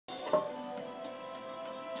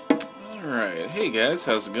Alright, hey guys,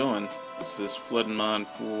 how's it going? This is Floodmon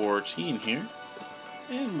 14 here,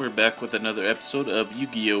 and we're back with another episode of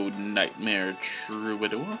Yu-Gi-Oh! Nightmare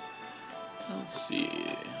Troubadour. Let's see,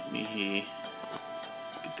 let me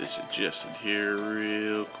get this adjusted here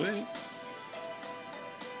real quick.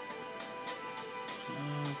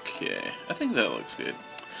 Okay, I think that looks good.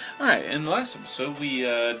 Alright, in the last episode we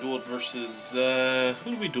dueled versus,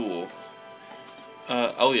 who did we duel?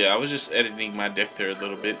 Oh yeah, I was just editing my deck there a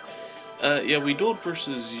little bit. Yeah, we dueled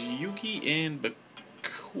versus Yugi and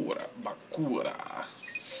Bakura.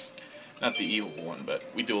 Not the evil one, but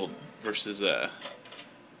we dueled versus the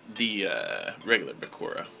regular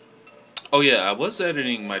Bakura. Oh yeah, I was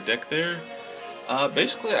editing my deck there.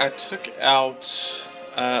 Basically, I took out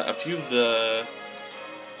a few of the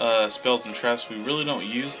spells and traps we really don't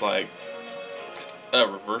use, like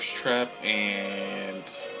Reverse Trap and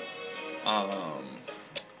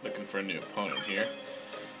looking for a new opponent here.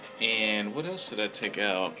 And what else did I take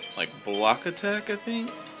out? Like Block Attack, I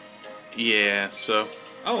think? Yeah, so...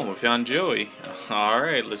 Oh, we found Joey.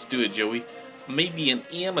 Alright, let's do it, Joey. Maybe an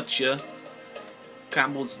amateur.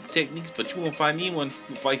 Combos and techniques, but you won't find anyone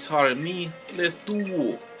who fights harder than me. Let's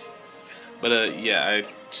duel. But, yeah, I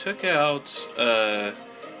took out,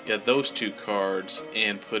 yeah, those two cards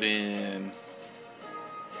and put in...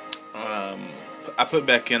 I put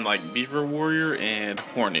back in, like, Beaver Warrior and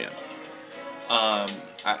Hornet.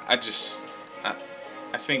 I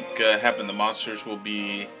think having the monsters will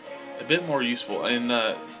be a bit more useful, and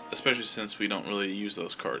especially since we don't really use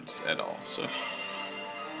those cards at all. So,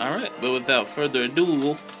 all right. But without further ado,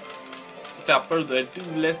 let's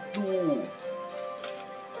duel.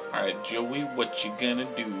 All right, Joey, what you gonna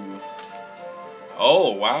do?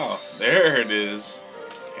 Oh wow, there it is,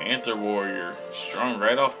 Panther Warrior, strong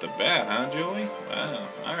right off the bat, huh, Joey? Wow.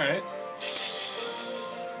 All right.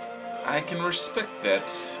 I can respect that.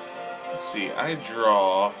 Let's see, I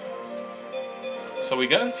draw. So we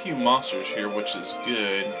got a few monsters here, which is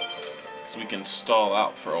good, because we can stall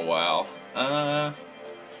out for a while.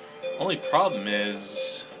 Only problem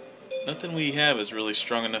is, nothing we have is really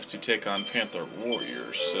strong enough to take on Panther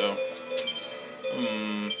Warriors, so...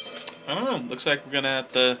 I don't know, looks like we're gonna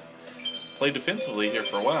have to play defensively here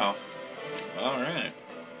for a while. Alright.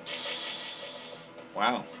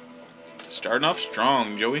 Wow. Starting off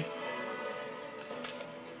strong, Joey.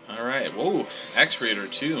 Alright, whoa, X-Raider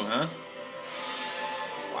too, huh?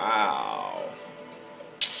 Wow.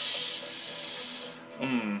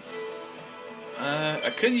 I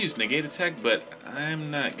could use Negate Attack, but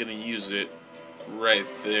I'm not gonna use it right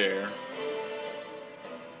there.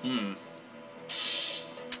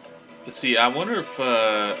 Let's see, I wonder if,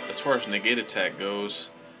 as far as Negate Attack goes,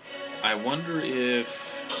 I wonder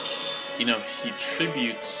if, you know, he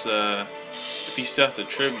tributes, if he still has to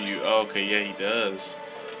tribute. Oh, okay, yeah, he does.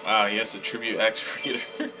 Wow, he has to tribute X-Raider.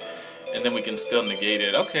 And then we can still negate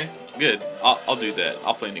it. Okay, good. I'll do that.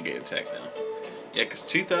 I'll play Negate Attack now. Yeah, because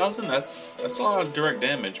 2,000, that's a lot of direct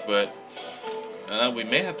damage, but we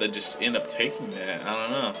may have to just end up taking that. I don't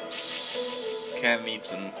know. Kinda need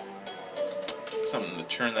something to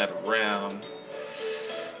turn that around.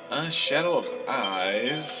 Shadow of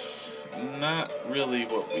Eyes, not really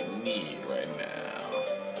what we need right now.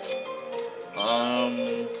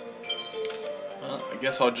 Well, I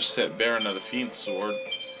guess I'll just set Baron of the Fiend Sword.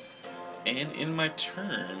 And in my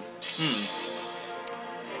turn,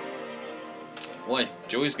 boy,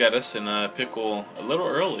 Joey's got us in a pickle a little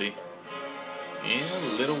early. And a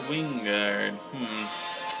little Wingard.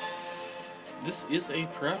 This is a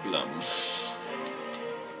problem.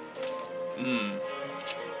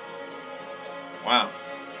 Wow.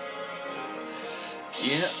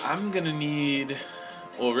 Yeah, I'm gonna need...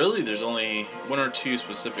 Well, really, there's only one or two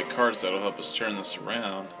specific cards that'll help us turn this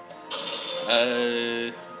around.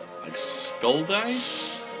 Like Skull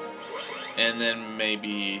Dice, and then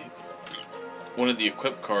maybe one of the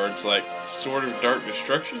equipped cards, like Sword of Dark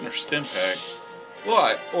Destruction or Stim Pack.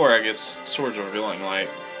 Well, or I guess Swords of Revealing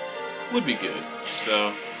Light would be good.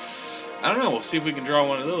 So, I don't know, we'll see if we can draw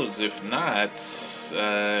one of those. If not,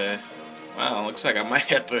 wow, looks like I might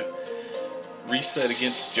have to reset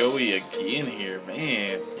against Joey again here.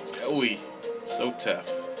 Man, Joey, so tough.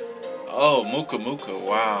 Oh, Muka,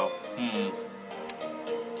 wow.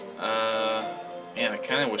 Man, I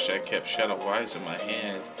kind of wish I kept Shadow of Eyes in my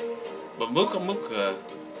hand. But Muka,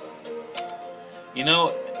 you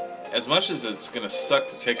know, as much as it's gonna suck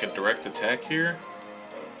to take a direct attack here,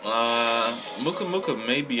 Muka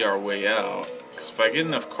may be our way out. Because if I get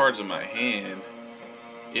enough cards in my hand,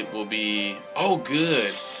 it will be... Oh,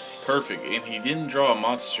 good! Perfect. And he didn't draw a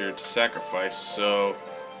monster to sacrifice, so...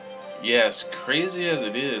 Yes, crazy as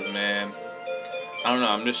it is, man. I don't know.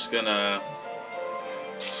 I'm just gonna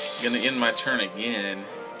end my turn again.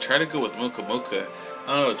 Try to go with Muka Muka. I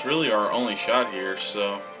don't know. It's really our only shot here.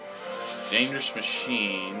 So dangerous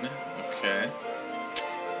machine. Okay.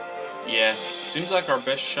 Yeah, seems like our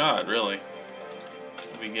best shot, really.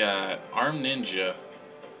 We got Arm Ninja.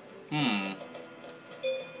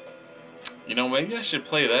 You know, maybe I should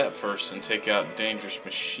play that first and take out Dangerous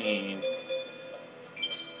Machine.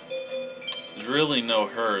 There's really no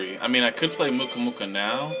hurry. I mean, I could play Muka Muka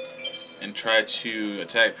now and try to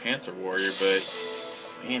attack Panther Warrior, but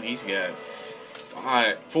man, he's got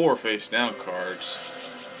 4 face down cards.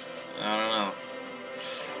 I don't know.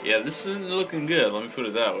 Yeah, this isn't looking good, let me put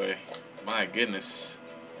it that way. My goodness.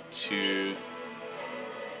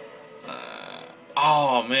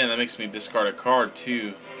 Oh man, that makes me discard a card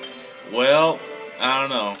too. Well, I don't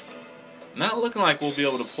know. Not looking like we'll be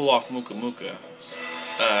able to pull off Muka Muka.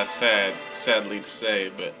 Sadly to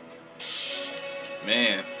say, but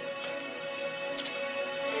man,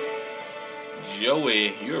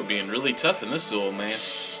 Joey, you are being really tough in this duel, man.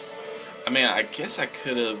 I mean, I guess I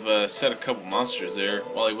could have set a couple monsters there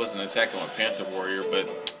while he wasn't attacking with Panther Warrior,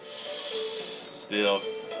 but still.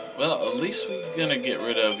 Well, at least we're gonna get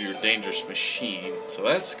rid of your Dangerous Machine, so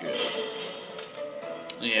that's good.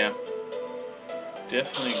 Yeah.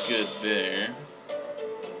 Definitely good there.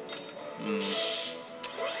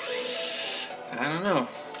 I don't know.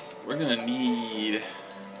 We're gonna need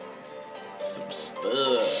some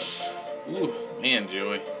stuff. Ooh, man,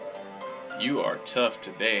 Joey. You are tough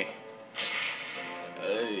today.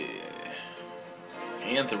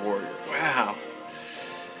 Panther Warrior. Wow.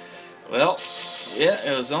 Well, yeah,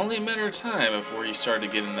 it was only a matter of time before he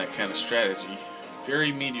started getting that kind of strategy.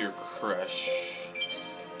 Fairy Meteor Crush.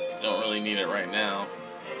 Don't really need it right now.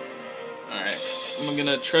 Alright, I'm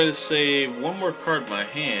gonna try to save one more card in my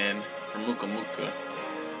hand for Muka Muka.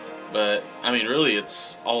 But, I mean, really,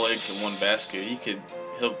 it's all eggs in one basket.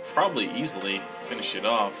 He'll probably easily finish it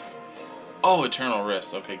off. Oh, Eternal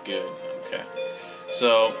Rest. Okay, good. Okay.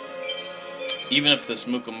 So, even if this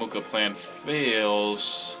Muka Muka plan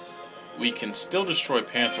fails, we can still destroy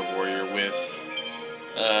Panther Warrior with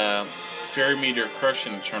Fairy Meteor Crush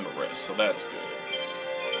and Eternal Rest, so that's good.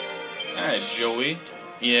 Alright, Joey.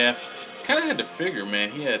 Yeah, kind of had to figure,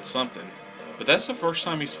 man, he had something. But that's the first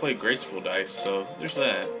time he's played Graceful Dice, so there's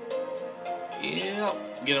that.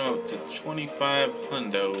 Yep, get him up to 25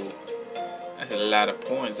 hundo. That's a lot of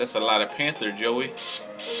points. That's a lot of Panther, Joey.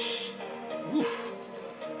 Woof.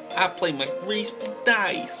 I play my Graceful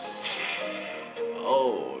Dice.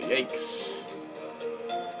 Oh, yikes.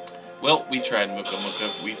 Well, we tried Muka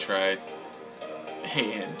Muka. We tried.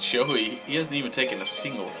 Man, Joey, he hasn't even taken a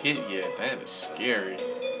single hit yet. That is scary.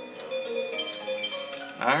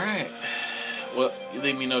 Alright. Well, you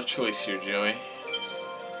leave me no choice here, Joey.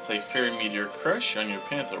 Play Fairy Meteor Crush on your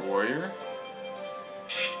Panther Warrior.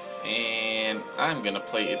 And I'm gonna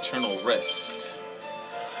play Eternal Rest,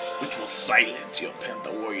 which will silence your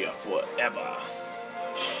Panther Warrior forever.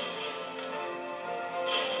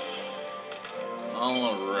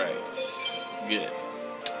 Alright. Good.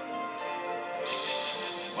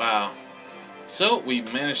 Wow. So, we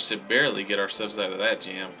managed to barely get ourselves out of that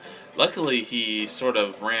jam. Luckily, he sort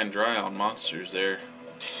of ran dry on monsters there.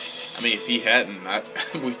 I mean, if he hadn't,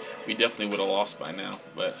 we definitely would have lost by now.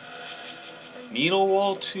 But Needle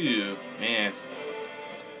Wall 2, man.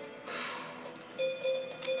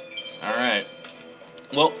 Alright.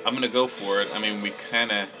 Well, I'm gonna go for it. I mean, we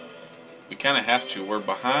kinda have to. We're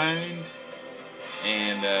behind,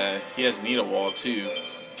 and he has Needle Wall too.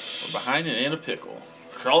 We're behind and in a pickle.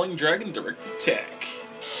 Crawling Dragon Direct Attack.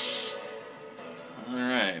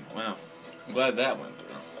 Alright, well, I'm glad that went through.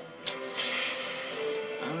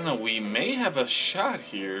 I don't know, we may have a shot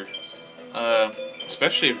here.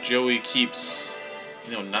 Especially if Joey keeps,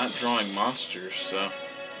 not drawing monsters, so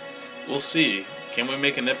we'll see. Can we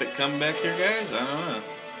make an epic comeback here, guys? I don't know.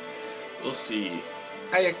 We'll see.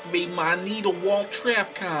 I activate my Needle Wall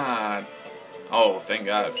Trap card. Oh, thank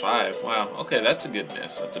God, 5. Wow, okay, that's a good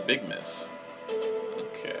miss. That's a big miss.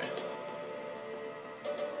 Okay.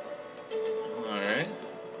 Alright.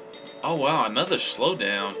 Oh, wow, another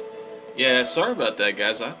slowdown. Yeah, sorry about that,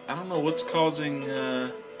 guys. I don't know what's causing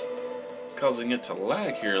it to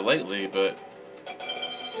lag here lately, but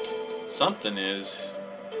something is.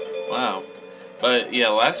 Wow. But yeah,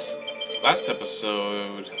 last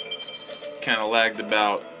episode kind of lagged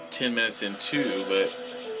about 10 minutes in too, but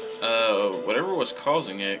whatever was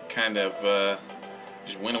causing it kind of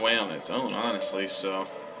just went away on its own, honestly. So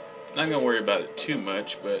not gonna worry about it too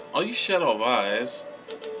much. But I'll use Shadow of Eyes.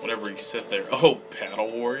 Whatever he said there. Oh,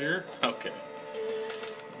 Battle Warrior? Okay.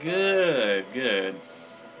 Good, good.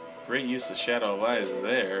 great use of Shadow of Eyes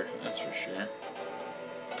there, that's for sure.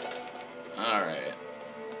 Alright.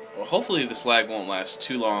 Well, hopefully this lag won't last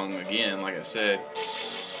too long again, like I said.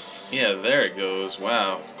 Yeah, there it goes.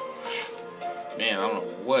 Wow. Man, I don't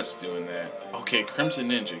know what's doing that. Okay, Crimson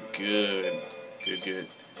Ninja. Good. Good, good.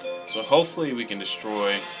 So hopefully we can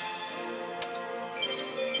destroy...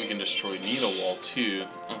 Needle Wall too.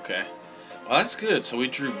 Okay. Well, that's good. So we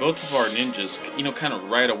drew both of our ninjas, you know, kind of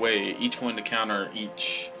right away. Each one to counter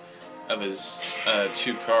each of his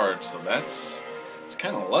 2 cards. So it's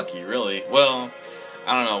kind of lucky, really. Well,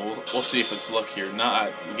 I don't know. We'll see if it's lucky or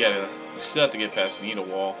not. We still have to get past Needle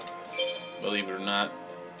Wall, believe it or not.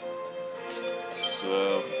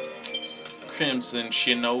 So Crimson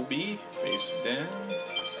Shinobi face down.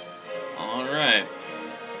 All right.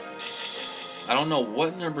 I don't know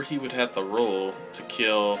what number he would have to roll to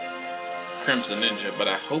kill Crimson Ninja, but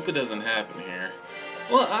I hope it doesn't happen here.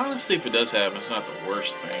 Well, honestly, if it does happen, it's not the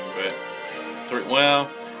worst thing, but... Well,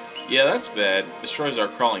 yeah, that's bad. Destroys our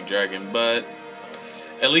Crawling Dragon, but...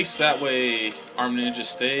 At least that way, Armed Ninja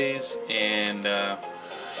stays, and...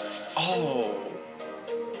 Oh!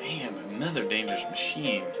 Man, another Dangerous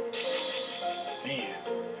Machine. Man.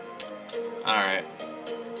 Alright.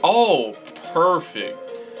 Oh! Perfect.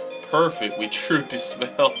 Perfect, we drew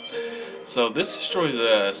Dispel. So this destroys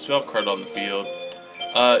a spell card on the field.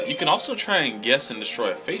 You can also try and guess and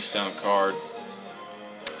destroy a face down card.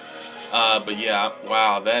 But yeah,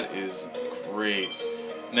 wow, that is great.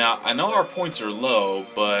 Now, I know our points are low,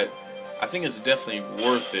 but I think it's definitely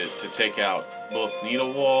worth it to take out both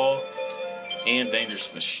Needle Wall and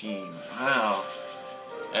Dangerous Machine. Wow,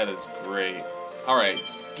 that is great. Alright,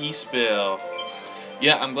 Dispel.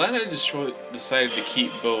 Yeah, I'm glad I decided to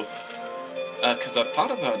keep both, because I thought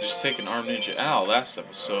about just taking Armed Ninja out last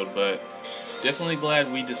episode, but definitely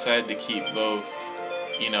glad we decided to keep both,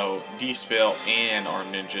 you know, Dispel and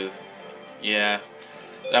Armed Ninja. Yeah,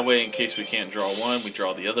 that way in case we can't draw one, we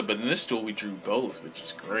draw the other, but in this duel we drew both, which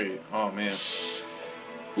is great. Oh man.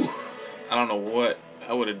 Whew. I don't know what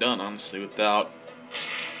I would have done, honestly, without...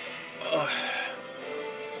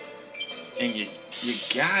 And you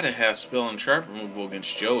gotta have spell and trap removal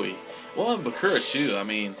against Joey. Well, and Bakura too. I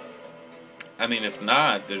mean, if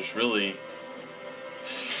not, there's really...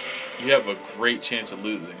 You have a great chance of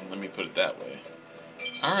losing, let me put it that way.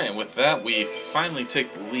 Alright, with that, we finally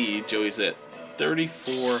take the lead. Joey's at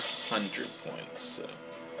 3,400 points. So.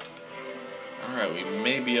 Alright, we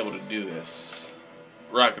may be able to do this.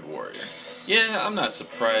 Rocket Warrior. Yeah, I'm not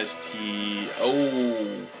surprised he...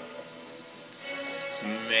 Oh,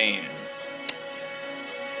 man.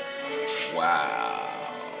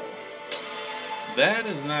 Wow. That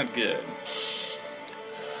is not good.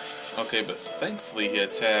 Okay, but thankfully he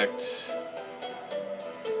attacked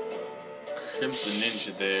Crimson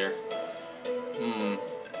Ninja there.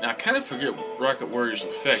 Now I kind of forget Rocket Warrior's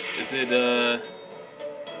effect. Is it,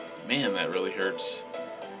 man, that really hurts.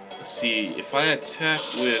 Let's see, if I attack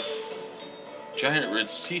with Giant Red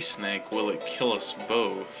Sea Snake, will it kill us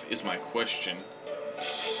both, is my question.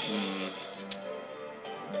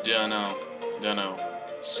 Dunno.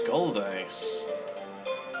 Skull Dice.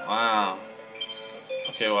 Wow.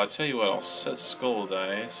 Okay, well, I'll tell you what, I'll set Skull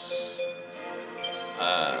Dice.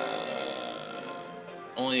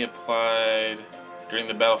 Only applied during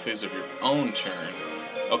the battle phase of your own turn.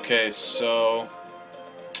 Okay, so...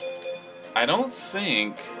 I don't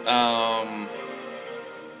think...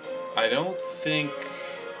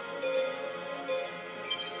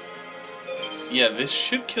 Yeah, this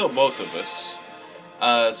should kill both of us.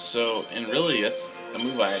 And really, that's a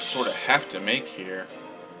move I sort of have to make here.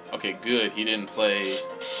 Okay, good, he didn't play,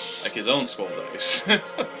 like, his own Skull Dice.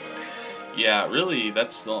 Yeah, really,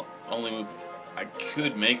 that's the only move I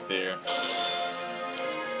could make there.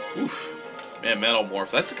 Oof. Man, Metal Morph,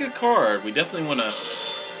 that's a good card. We definitely want to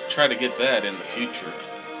try to get that in the future.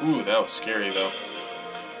 Ooh, that was scary, though.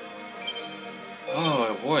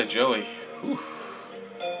 Oh, boy, Joey. Ooh.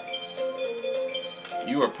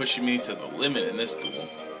 You are pushing me to the limit in this duel.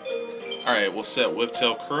 Alright, we'll set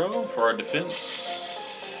Whiptail Crow for our defense.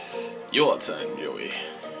 Your time, Joey.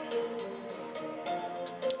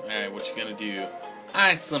 Alright, what you gonna do?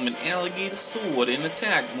 I summon Alligator Sword in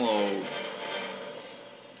attack mode.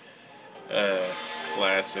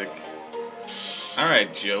 Classic.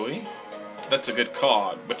 Alright, Joey. That's a good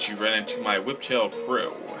card, but you ran into my Whiptail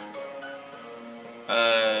Crow.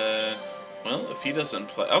 Well, if he doesn't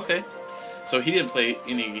play... Okay. So he didn't play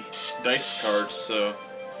any dice cards, so...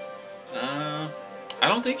 I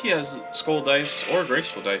don't think he has Skull Dice or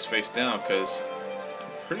Graceful Dice face down, because I'm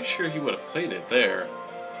pretty sure he would have played it there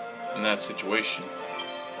in that situation,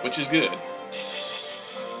 which is good.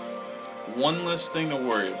 one less thing to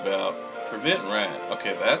worry about. Prevent rat.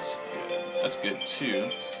 Okay, that's good. That's good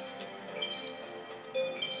too.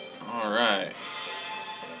 Alright.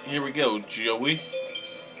 Here we go, Joey.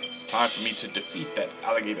 Time for me to defeat that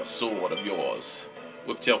alligator sword of yours.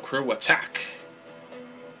 Whiptail Crow attack.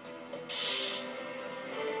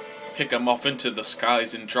 Pick him off into the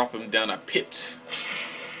skies and drop him down a pit.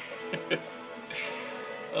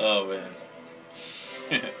 Oh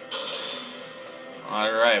man.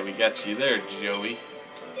 Alright, we got you there, Joey.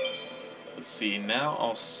 Let's see, now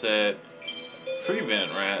I'll set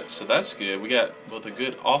prevent rat, so that's good. We got both a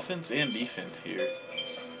good offense and defense here.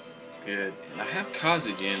 Good. And I have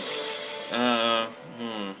Kazugen.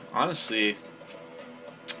 Honestly,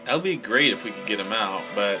 that would be great if we could get him out,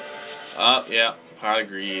 but yeah, pot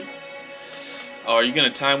agreed. Oh, are you gonna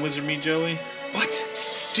time wizard me, Joey? What?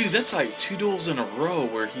 Dude, that's like 2 duels in a row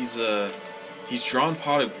where he's drawn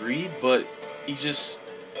pot of greed, but he's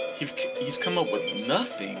come up with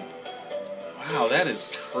nothing. Wow, that is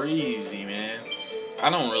crazy, man. I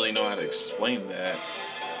don't really know how to explain that.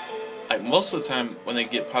 Like, most of the time when they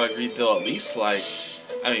get pot of greed, they'll at least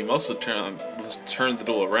most of the time, turn the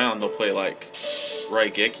duel around. They'll play like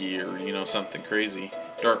Raigeki or something crazy,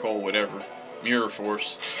 Dark Hole, whatever, Mirror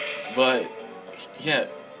Force. But yeah,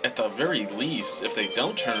 at the very least, if they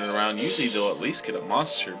don't turn it around, usually they'll at least get a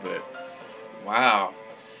monster. But wow,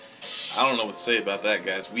 I don't know what to say about that,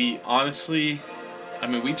 guys. We honestly,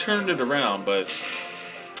 we turned it around, but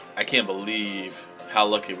I can't believe how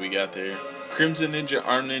lucky we got there. Crimson Ninja,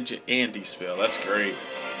 Arm Ninja, and D-Spell. That's great.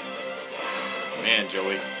 Man,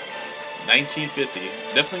 Joey. 1950.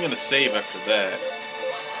 Definitely going to save after that.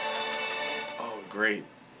 Oh, great.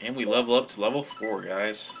 And we level up to level 4,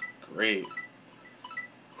 guys. Great.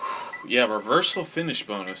 Yeah, reversal finish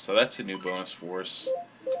bonus. So that's a new bonus for us.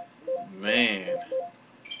 Man.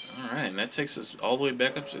 Alright, and that takes us all the way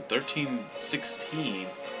back up to 1316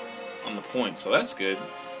 on the point. So that's good.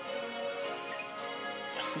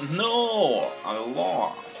 No! I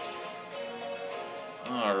lost.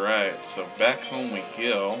 Alright, so back home we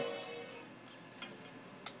go.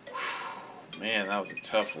 Man, that was a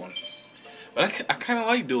tough one. But I kind of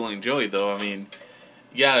like dueling Joey, though. You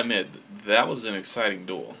gotta admit, that was an exciting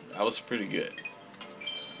duel. That was pretty good.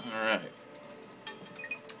 Alright.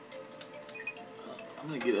 I'm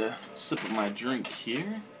gonna get a sip of my drink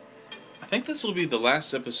here. I think this will be the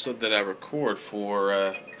last episode that I record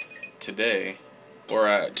for today.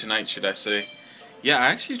 Or tonight, should I say. Yeah,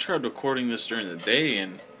 I actually tried recording this during the day,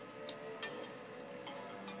 and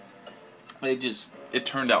it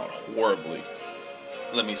turned out horribly.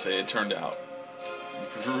 Let me say, it turned out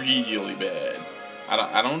really bad.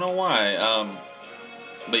 I don't know why.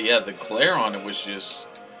 But yeah, the glare on it was just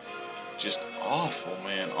awful,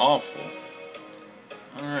 man, awful.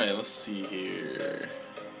 Alright, let's see here.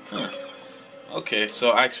 Huh. Okay,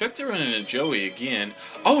 so I expect to run into Joey again.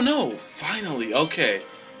 Oh no! Finally! Okay.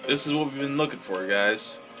 This is what we've been looking for,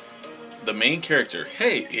 guys. The main character.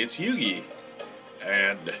 Hey, it's Yugi.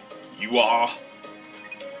 And you are?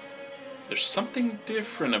 There's something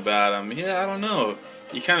different about him. Yeah, I don't know.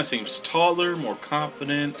 He kind of seems taller, more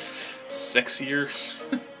confident, sexier.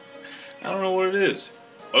 I don't know what it is.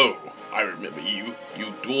 Oh, I remember you.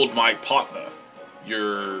 You dueled my partner.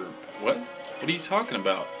 You're... What? What are you talking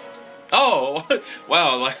about? Oh,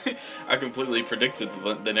 wow, I completely predicted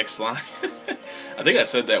the next line. I think I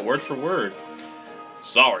said that word for word.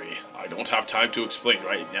 Sorry, I don't have time to explain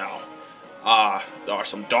right now. There are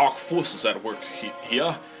some dark forces at work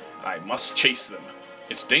here, and I must chase them.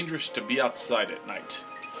 It's dangerous to be outside at night.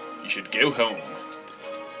 You should go home.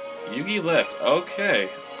 Yugi left. Okay,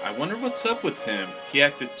 I wonder what's up with him. He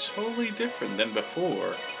acted totally different than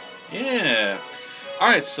before. Yeah.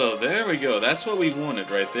 Alright, so there we go. That's what we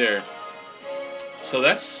wanted right there. So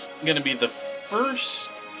that's going to be the first,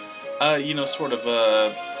 sort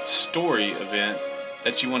of story event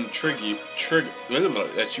that you want to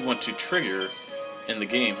trigger in the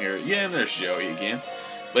game here. Yeah, and there's Joey again.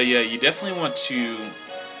 But yeah, you definitely want to,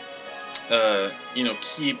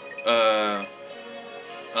 keep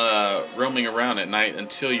roaming around at night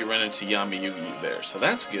until you run into Yami Yugi there. So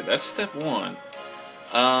that's good. That's step 1.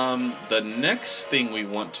 The next thing we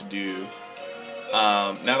want to do,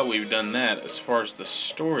 now that we've done that, as far as the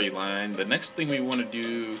storyline, the next thing we want to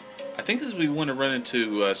do, I think, is we want to run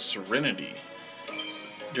into Serenity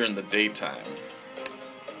during the daytime.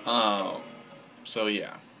 So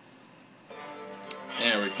yeah.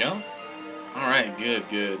 There we go. Alright,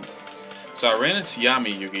 good. So I ran into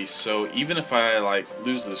Yami Yugi, so even if I,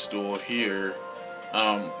 lose this duel here,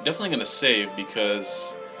 definitely going to save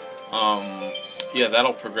because, yeah,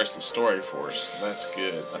 that'll progress the story for us. So that's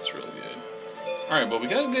good. That's really good. Alright, but we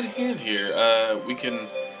got a good hand here. We can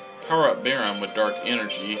power up Baron with Dark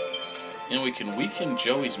Energy, and we can weaken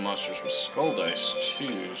Joey's monsters with Skull Dice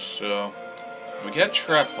too. So we got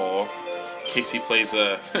Trap Hole in case he plays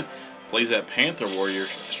plays that Panther Warrior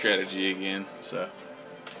strategy again. So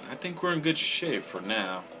I think we're in good shape for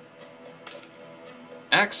now.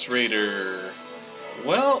 Axe Raider.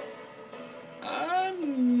 Well,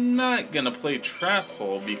 I'm not gonna play Trap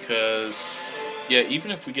Hole because, yeah,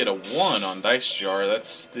 even if we get a 1 on Dice Jar, that's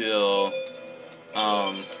still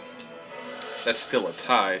a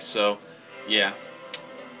tie. So, yeah,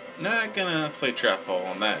 not gonna play Trap Hole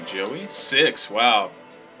on that, Joey. 6, wow,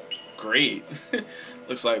 great.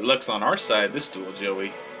 Looks like luck's on our side this duel,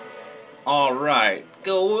 Joey. All right,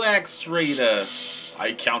 go Axe Raider.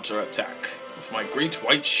 I counterattack with my Great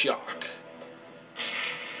White Shark.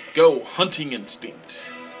 Go Hunting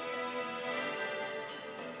Instinct.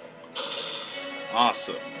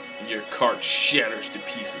 Awesome. Your card shatters to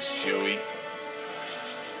pieces, Joey.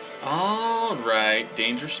 Alright,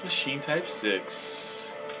 Dangerous Machine type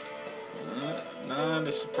 6. Not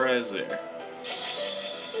a surprise there.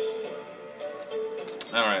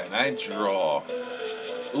 Alright, I draw.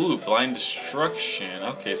 Ooh, Blind Destruction.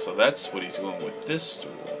 Okay, so that's what he's going with this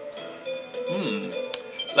duel.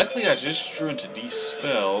 Luckily I just drew into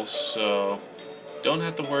Dispel, so don't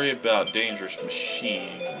have to worry about Dangerous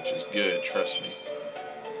Machine, which is good, trust me.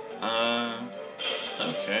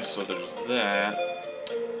 Okay, so there's that.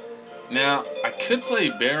 Now, I could play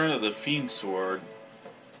Baron of the Fiend Sword,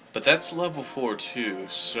 but that's level 4 too,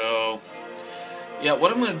 so yeah,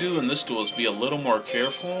 what I'm going to do in this duel is be a little more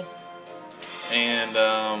careful, and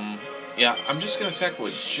yeah, I'm just going to attack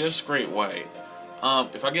with just Great White.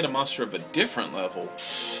 If I get a monster of a different level,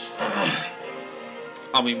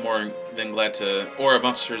 I'll be more than glad to, or a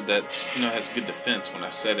monster that, you know, has good defense when I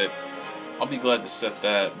set it, I'll be glad to set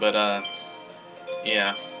that, but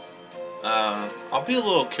yeah, I'll be a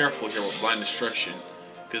little careful here with Blind Destruction,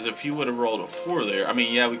 because if you would have rolled a 4 there, I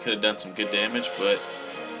mean, yeah, we could have done some good damage, but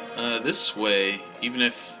this way, even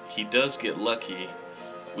if he does get lucky,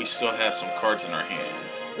 we still have some cards in our hand.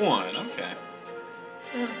 1, okay.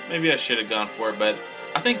 Maybe I should have gone for it, but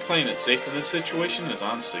I think playing it safe in this situation is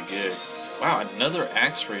honestly good. Wow, another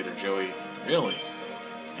Axe Raider, Joey. Really?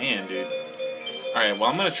 Man, dude. Alright, well,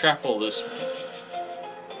 I'm going to Trap Hole this one.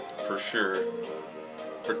 For sure.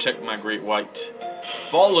 Protect my Great White.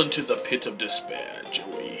 Fall into the pit of despair,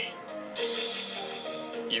 Joey.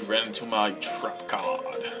 You ran into my trap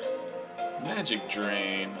card. Magic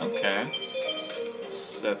Drain. Okay.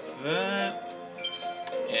 Set that.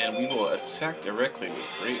 And we will attack directly with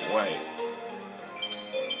Great White.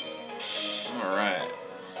 Alright.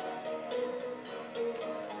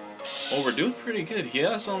 Well, we're doing pretty good. He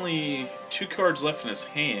has only 2 cards left in his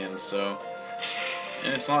hand, so...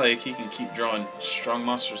 And it's not like he can keep drawing strong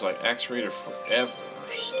monsters like Axe Raider forever,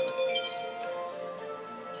 so...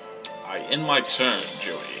 I end my turn,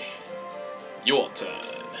 Joey. Your turn.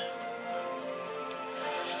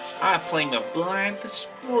 I play the Blind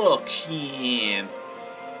Destruction.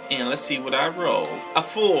 And let's see what I roll. A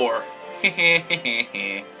 4.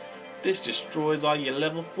 This destroys all your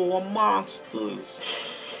level 4 monsters.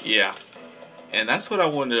 Yeah. And that's what I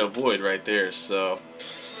wanted to avoid right there. So,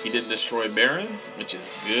 he didn't destroy Baron, which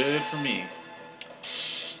is good for me.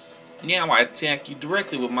 Now I attack you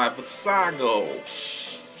directly with my Visago.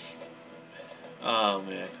 Oh,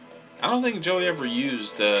 man. I don't think Joey ever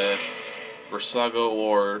used Visago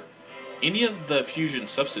or any of the fusion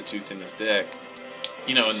substitutes in his deck,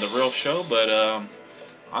 you know, in the real show, but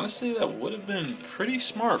honestly, that would have been pretty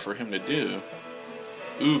smart for him to do.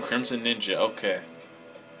 Ooh, Crimson Ninja, okay.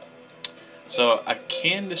 So, I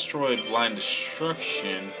can destroy Blind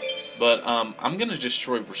Destruction, but I'm going to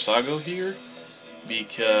destroy Visago here,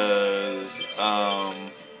 because,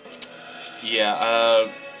 yeah,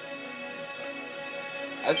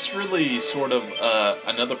 that's really sort of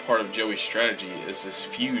another part of Joey's strategy is his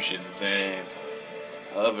fusions, and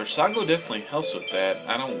Visago definitely helps with that.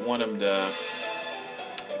 I don't want him to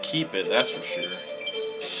keep it, that's for sure.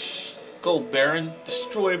 Go, Baron,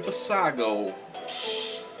 destroy Visago.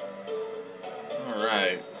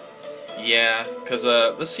 Alright. Yeah, because,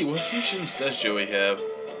 let's see, what fusions does Joey have?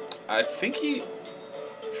 I think he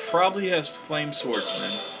probably has Flame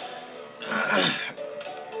Swordsman.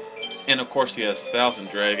 And of course he has Thousand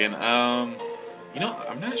Dragon. You know,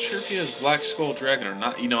 I'm not sure if he has Black Skull Dragon or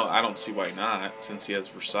not. You know, I don't see why not, since he has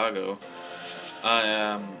Visago.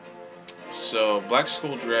 So, Black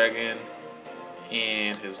Skull Dragon,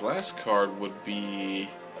 and his last card would be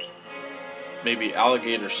maybe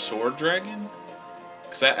Alligator Sword Dragon?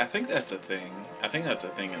 Because I think that's a thing. I think that's a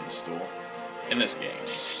thing in this duel, in this game.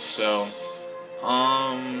 So,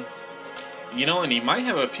 You know, and he might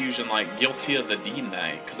have a fusion like Guilty of the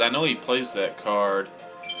D-Knight, because I know he plays that card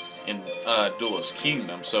in Duelist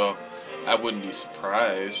Kingdom, so I wouldn't be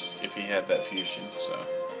surprised if he had that fusion, so.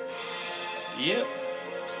 Yep.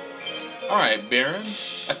 Alright, Baron,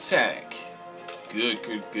 attack. Good,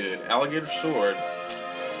 good, good. Alligator Sword.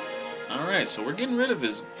 Alright, so we're getting rid of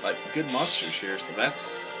his, like, good monsters here, so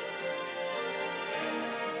that's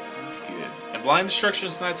good. And Blind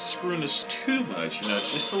Destruction's not screwing us too much, you know,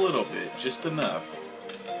 just a little bit, just enough.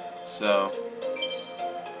 So,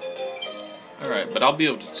 alright, but I'll be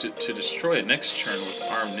able to destroy it next turn with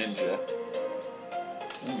Armed Ninja.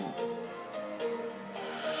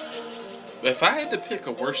 But if I had to pick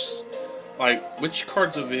a worse, like, which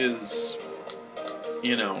cards of his,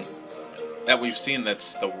 you know, that we've seen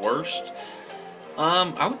that's the worst,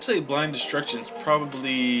 I would say Blind Destruction's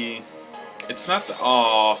probably... It's not the...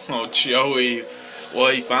 Oh, Joey.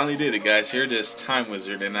 Well, he finally did it, guys. Here it is, Time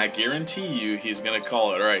Wizard, and I guarantee you he's going to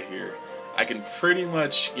call it right here. I can pretty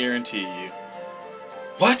much guarantee you.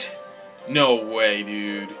 What? No way,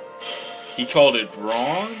 dude. He called it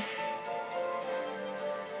wrong?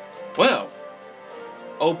 Well,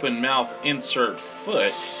 open mouth, insert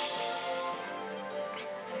foot.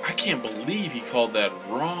 I can't believe he called that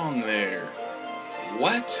wrong there.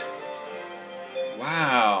 What?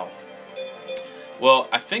 Wow. Well,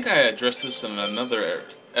 I think I addressed this in another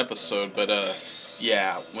episode, but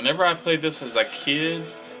yeah, whenever I played this as a kid,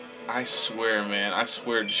 I swear, man, I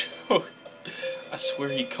swear, Joe, I swear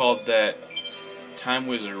he called that Time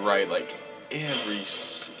Wizard right, like, every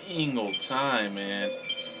single time, man.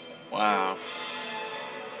 Wow.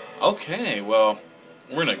 Okay, well,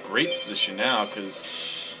 we're in a great position now, because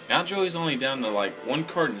now Joey's only down to, like, one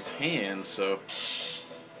card in his hand, so...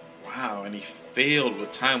 Wow, and he failed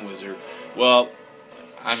with Time Wizard. Well...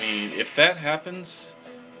 I mean, if that happens,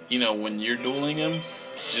 you know, when you're dueling him,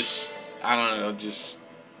 just, I don't know, just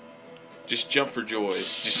jump for joy.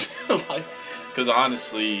 Just, like, because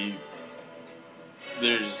honestly,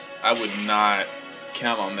 I would not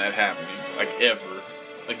count on that happening, like, ever,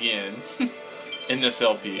 again, in this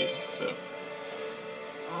LP, so.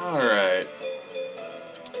 Alright.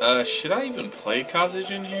 Should I even play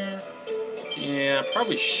Kazejin here? Yeah, I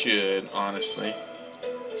probably should, honestly.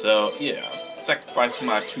 So, yeah. Sacrifice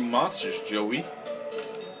my two monsters, Joey.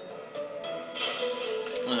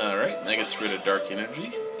 Alright, that gets rid of Dark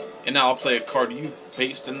Energy. And now I'll play a card you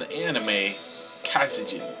faced in the anime.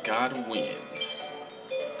 Kazejin, God of Winds.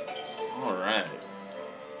 Alright.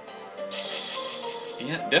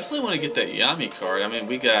 Yeah, definitely want to get that Yami card. I mean,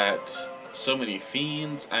 we got so many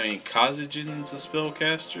fiends. I mean, Kazejin's a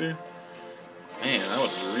spellcaster. Man, that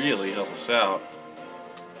would really help us out.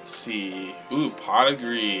 Let's see. Ooh, Pot of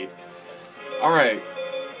Greed. Alright,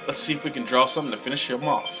 let's see if we can draw something to finish him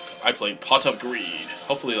off. I played Pot of Greed.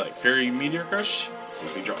 Hopefully like Fairy Meteor Crush,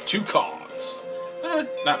 since we draw two cards.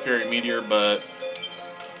 Not Fairy Meteor, but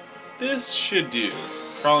this should do.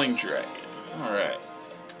 Crawling Dragon. Alright.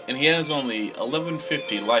 And he has only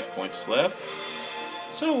 1150 life points left.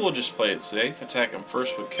 So we'll just play it safe. Attack him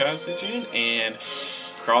first with Kazejin, and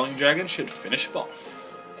Crawling Dragon should finish him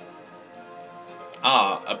off.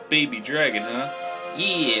 Ah, a baby dragon, huh?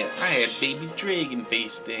 Yeah, I had baby dragon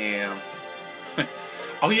face down.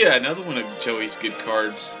 Oh yeah, another one of Joey's good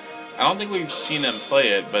cards. I don't think we've seen him play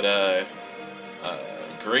it, but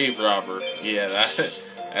Grave Robber. Yeah,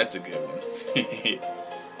 that's a good one.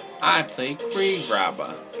 I play Grave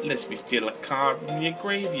Robber. Let me steal a card from your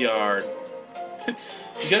graveyard.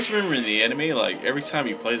 You guys remember in the anime, like every time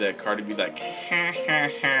you play that card, it'd be like, ha ha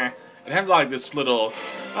ha. It'd have like this little,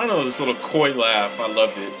 I don't know, this little coy laugh. I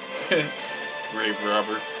loved it. Grave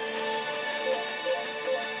Robber.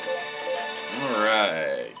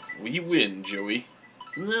 Alright. We win, Joey.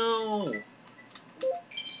 No!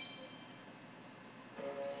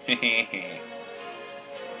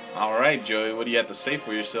 Alright, Joey, what do you have to say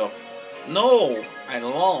for yourself? No! I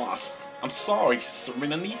lost! I'm sorry,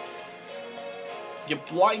 Serenity. Your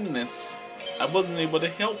blindness. I wasn't able to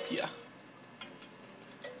help you.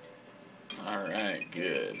 Alright,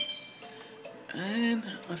 good. And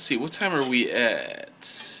let's see, what time are we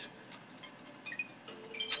at?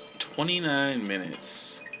 29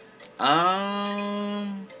 minutes. You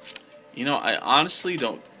know, I honestly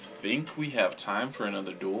don't think we have time for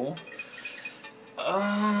another duel. But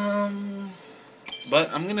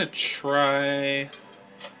I'm gonna try.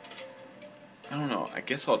 I don't know. I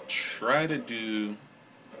guess I'll try to do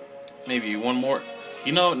maybe one more.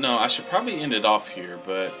 You know, no, I should probably end it off here,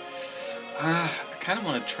 but I kind of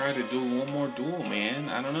want to try to do one more duel, man.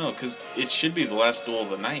 I don't know, because it should be the last duel of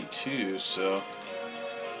the night, too, so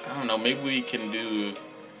I don't know. Maybe we can do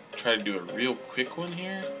try to do a real quick one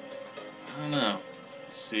here. I don't know.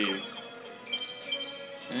 Let's see.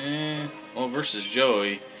 Well, versus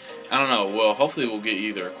Joey, I don't know. Well, hopefully we'll get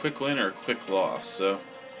either a quick win or a quick loss. So,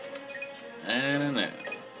 I don't know.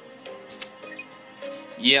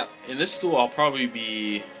 Yeah, in this duel I'll probably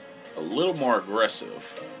be a little more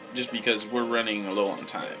aggressive, just because we're running a little on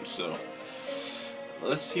time. So,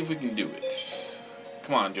 let's see if we can do it.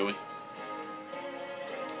 Come on, Joey.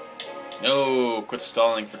 No, quit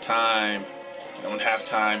stalling for time. I don't have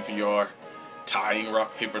time for your tying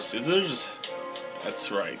rock, paper, scissors.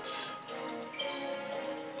 That's right.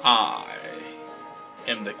 I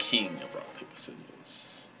am the king of rock, paper,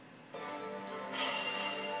 scissors.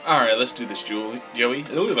 Alright, let's do this, Joey.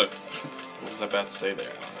 What was I about to say there?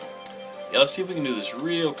 I don't know. Yeah, let's see if we can do this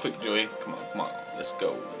real quick, Joey. Come on. Let's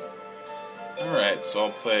go. Alright, so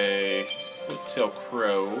I'll play Whiptail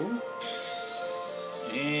Crow.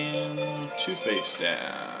 And 2 face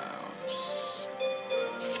downs.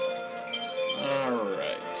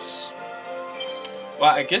 Alright.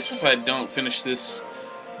 Well, I guess if I don't finish this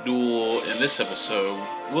duel in this episode,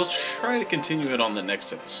 we'll try to continue it on the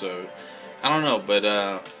next episode. I don't know, but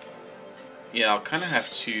yeah, I'll kind of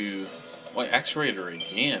have to. Wait, X-Raider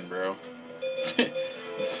again, bro.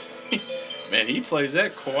 Man, he plays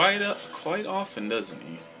that quite often, doesn't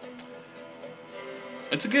he?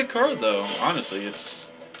 It's a good card, though. Honestly,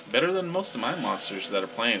 it's better than most of my monsters that are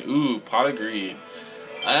playing. Ooh, Pot of Greed.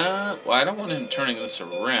 Well, I don't want him turning this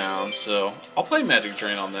around, so I'll play Magic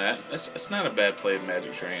Drain on that. It's not a bad play of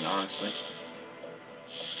Magic Drain, honestly.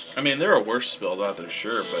 I mean, there are worse spells out there,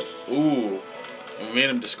 sure, but ooh, we made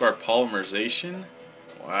him discard Polymerization.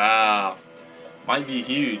 Wow, might be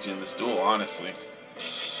huge in this duel, honestly.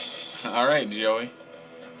 All right, Joey,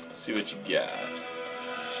 let's see what you got.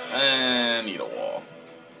 And Needle Wall.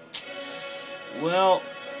 Well,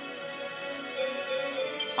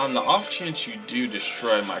 on the off chance you do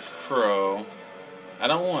destroy my crow, I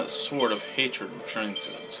don't want Sword of Hatred returning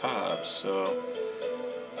to the top, so.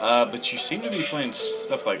 But you seem to be playing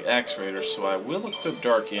stuff like Axe Raider, so I will equip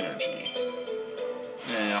Dark Energy.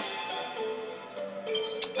 Yeah.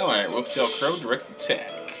 Alright, Whiptail Crow, direct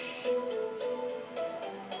attack.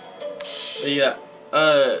 But yeah,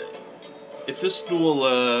 if this duel,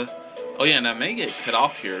 oh yeah, and I may get cut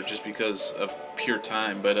off here just because of pure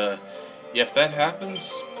time, but, yeah, if that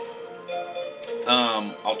happens,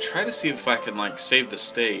 I'll try to see if I can, like, save the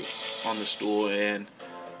state on this duel and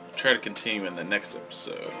try to continue in the next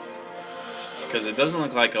episode. Because it doesn't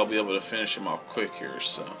look like I'll be able to finish him off quick here,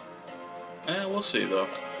 so. We'll see, though.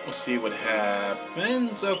 We'll see what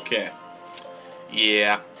happens. Okay.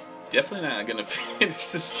 Yeah. Definitely not going to finish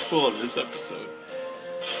this duel in this episode.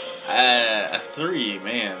 A 3,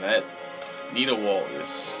 man. That Needle Wall is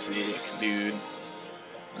sick, dude.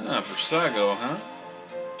 Versago, huh?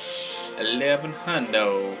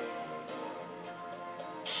 1100.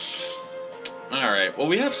 Alright, well,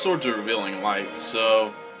 we have Swords of Revealing Light,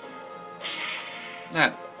 so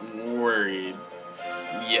not worried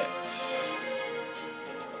yet.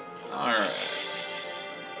 Alright.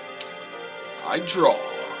 I draw.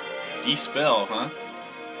 Dispel, huh?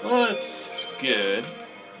 Well, that's good.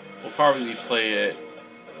 We'll probably play it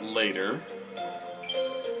later.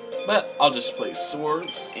 But I'll just play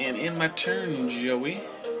Swords and end my turn, Joey.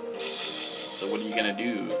 So what are you gonna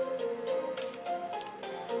do?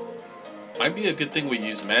 Might be a good thing we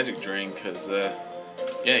use Magic Drain, because,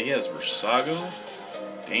 yeah, he has Versago,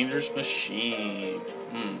 Dangerous Machine.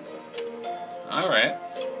 Alright.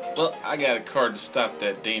 Well, I got a card to stop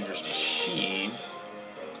that Dangerous Machine.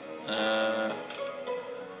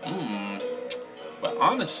 But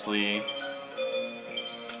honestly,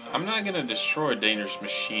 I'm not gonna destroy Dangerous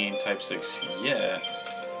Machine Type 6 yet.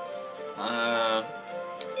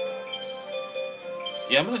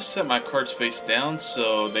 Yeah, I'm gonna set my cards face down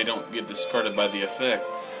so they don't get discarded by the effect.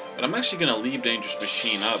 But I'm actually gonna leave Dangerous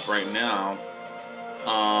Machine up right now.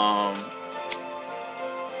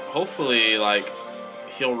 Hopefully, like,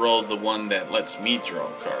 he'll roll the one that lets me draw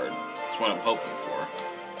a card. That's what I'm hoping for.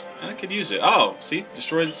 I could use it. Oh, see?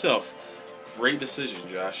 Destroyed itself. Great decision,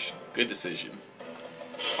 Josh. Good decision.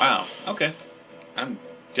 Wow. Okay. I'm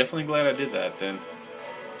definitely glad I did that, then.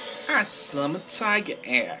 I summon Tiger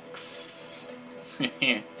Axe.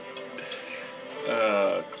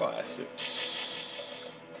 Classic.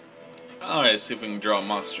 Alright, see if we can draw a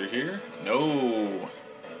monster here. No.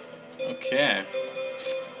 Okay.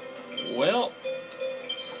 Well.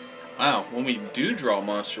 Wow, when we do draw a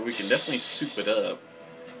monster, we can definitely soup it up.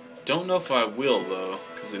 Don't know if I will, though,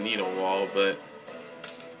 because of Needle Wall, but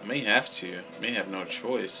I may have to. I may have no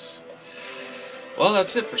choice. Well,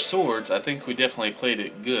 that's it for Swords. I think we definitely played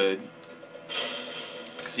it good.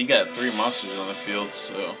 because he got 3 monsters on the field,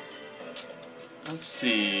 so... Let's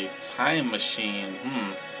see. Time machine.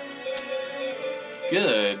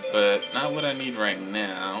 Good, but not what I need right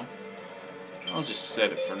now. I'll just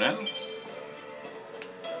set it for now.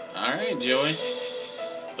 Alright, Joey.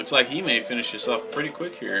 Looks like he may finish this off pretty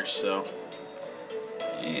quick here, so...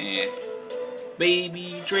 Yeah.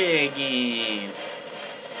 Baby dragon.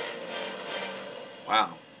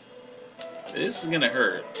 Wow. This is gonna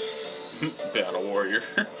hurt. Battle warrior.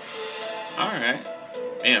 Alright.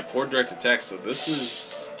 Man, 4 direct attacks, so this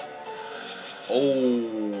is...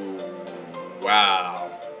 Oh,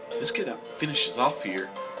 wow. This kid finishes off here.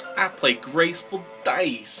 I play graceful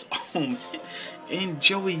dice. Oh, man. And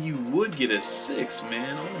Joey, you would get a 6,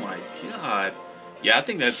 man. Oh, my God. Yeah, I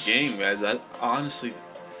think that's game, guys. Honestly,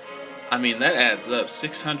 I mean, that adds up.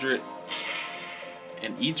 600,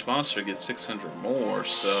 and each monster gets 600 more,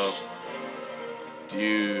 so...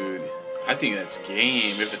 Dude, I think that's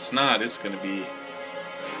game. If it's not, it's going to be...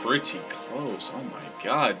 pretty close. Oh my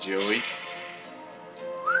God, Joey.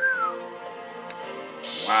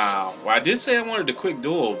 Wow. Well, I did say I wanted a quick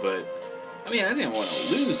duel, but I mean, I didn't want to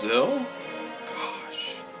lose though.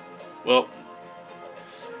 Gosh. Well,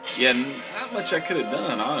 yeah, not much I could have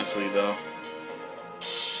done, honestly, though.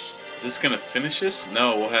 Is this gonna finish us?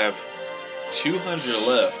 No, we'll have 200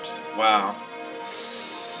 left. Wow.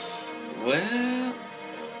 Well,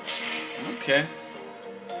 okay.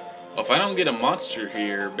 Well, if I don't get a monster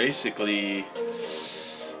here, basically,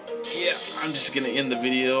 yeah, I'm just gonna end the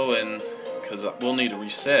video, and because we'll need to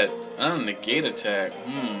reset. Negate attack.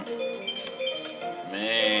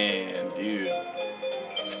 Man, dude.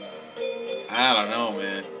 I don't know,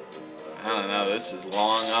 man. I don't know. This is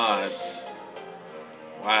long odds.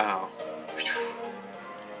 Wow.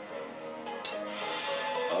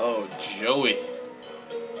 Oh, Joey.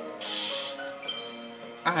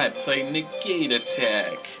 I play negate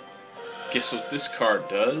attack. Guess what this card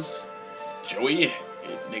does? Joey,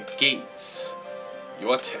 it negates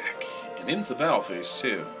your attack. It ends the battle phase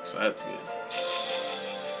too, so that's good.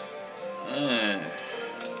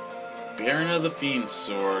 Baron of the Fiend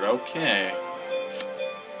Sword, okay.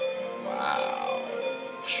 Wow.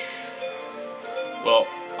 Well,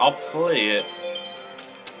 I'll play it.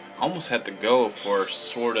 Almost had to go for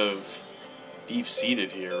sort of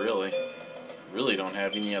deep-seated here, really. Really don't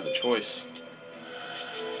have any other choice.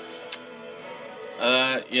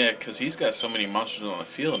 Yeah, because he's got so many monsters on the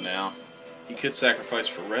field now. He could sacrifice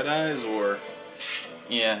for Red Eyes, or...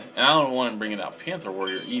 Yeah, and I don't want him bringing out Panther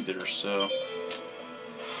Warrior either, so...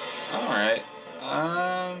 Alright.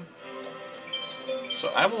 So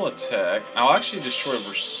I will attack. I'll actually destroy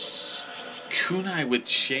Kunai with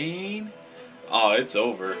Chain. Oh, it's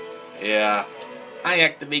over. Yeah. I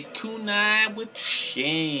activate Kunai with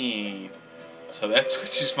Chain. So that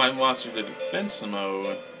switches my monster to defense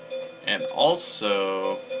mode. And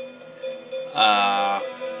also,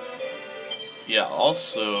 yeah,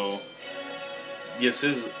 also gives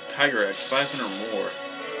his Tiger X 500 more.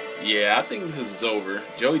 Yeah, I think this is over.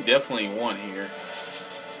 Joey definitely won here.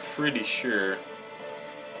 Pretty sure.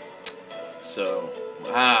 So,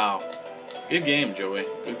 wow. Good game, Joey.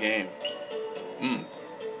 Good game.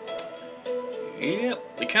 Yep,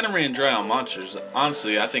 we kind of ran dry on monsters.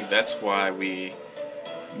 Honestly, I think that's why we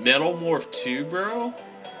Metal Morph 2, bro.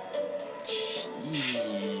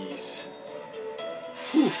 Jeez.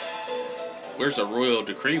 Whew. Where's a royal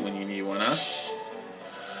decree when you need one, huh?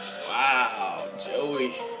 Wow,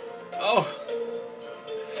 Joey. Oh.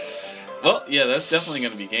 Well, yeah, that's definitely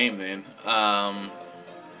going to be game then.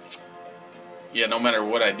 Yeah, no matter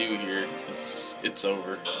what I do here, it's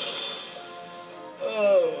over.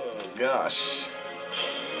 Oh, gosh.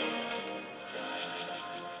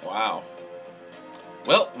 Wow.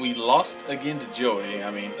 Well, we lost again to Joey.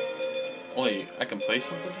 I mean... Wait, I can play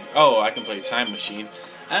something? Oh, I can play Time Machine.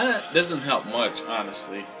 Doesn't help much,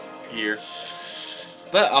 honestly, here.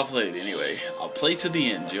 But I'll play it anyway. I'll play to the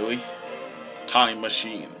end, Joey. Time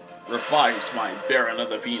Machine revives my Baron of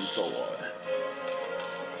the Fiend Sword.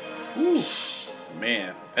 Whew.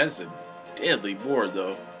 Man, that's a deadly board,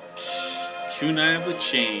 though. Kunai with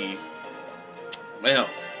Chain. Well,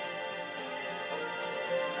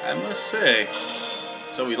 I must say,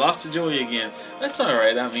 so we lost to Joey again. That's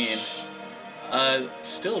alright, I mean...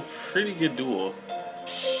 still a pretty good duel.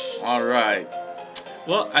 Alright.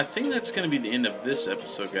 Well, I think that's going to be the end of this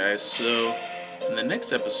episode, guys. So, in the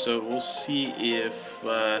next episode, we'll see if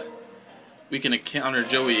we can encounter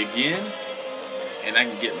Joey again. And I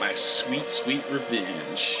can get my sweet, sweet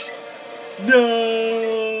revenge.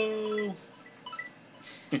 No!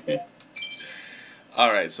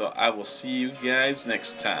 Alright, so I will see you guys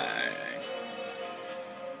next time.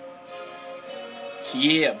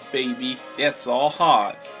 Yeah, baby. That's all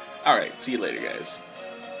hot. Alright, see you later, guys.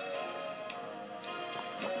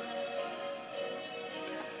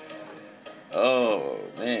 Oh,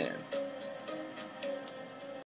 man.